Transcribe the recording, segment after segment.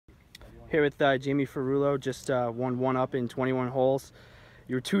Here with Jamie Ferullo, just won one up in 21 holes.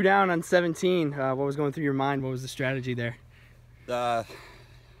 You were 2 down on 17. What was going through your mind? What was the strategy there? I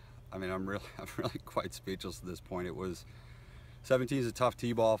mean, I'm really quite speechless at this point. It was 17 is a tough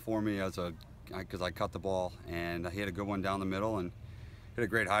tee ball for me because I cut the ball, and I hit a good one down the middle and hit a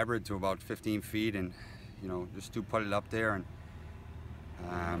great hybrid to about 15 feet, and just putted up there, and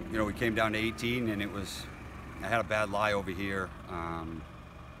we came down to 18, and I had a bad lie over here.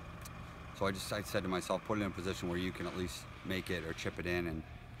 So I said to myself, put it in a position where you can at least make it or chip it in, and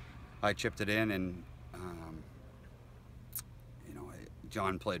I chipped it in, and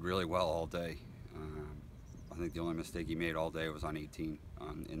John played really well all day. I think the only mistake he made all day was on 18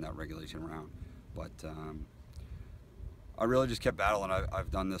 in that regulation round. But I really just kept battling. I've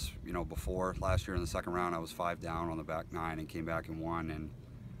done this, before. Last year in the second round, I was 5 down on the back 9 and came back and won. And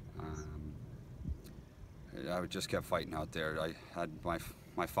I just kept fighting out there. I had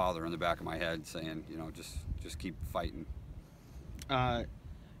my father in the back of my head saying, just keep fighting.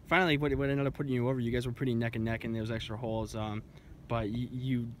 Finally, what ended up putting you over? You guys were pretty neck and neck in those extra holes, but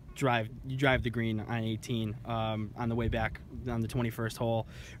you drive the green on 18 on the way back on the 21st hole.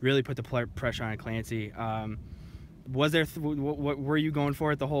 Really put the pressure on Clancy. Was there what were you going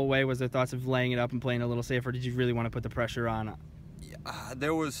for it the whole way? Was there thoughts of laying it up and playing a little safer? Or did you really want to put the pressure on?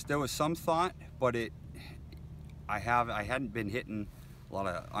 There was some thought, but I hadn't been hitting a lot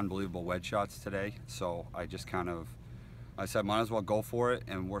of unbelievable wedge shots today, so I just I said might as well go for it,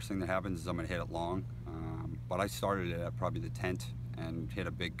 and worst thing that happens is I'm gonna hit it long. But I started it at probably the 10th and hit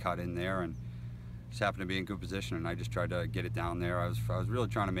a big cut in there, and just happened to be in good position, and I just tried to get it down there. I was really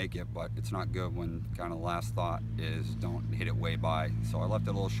trying to make it, but it's not good when kind of last thought is don't hit it way by. So I left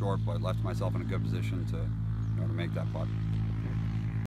it a little short, but left myself in a good position to make that putt.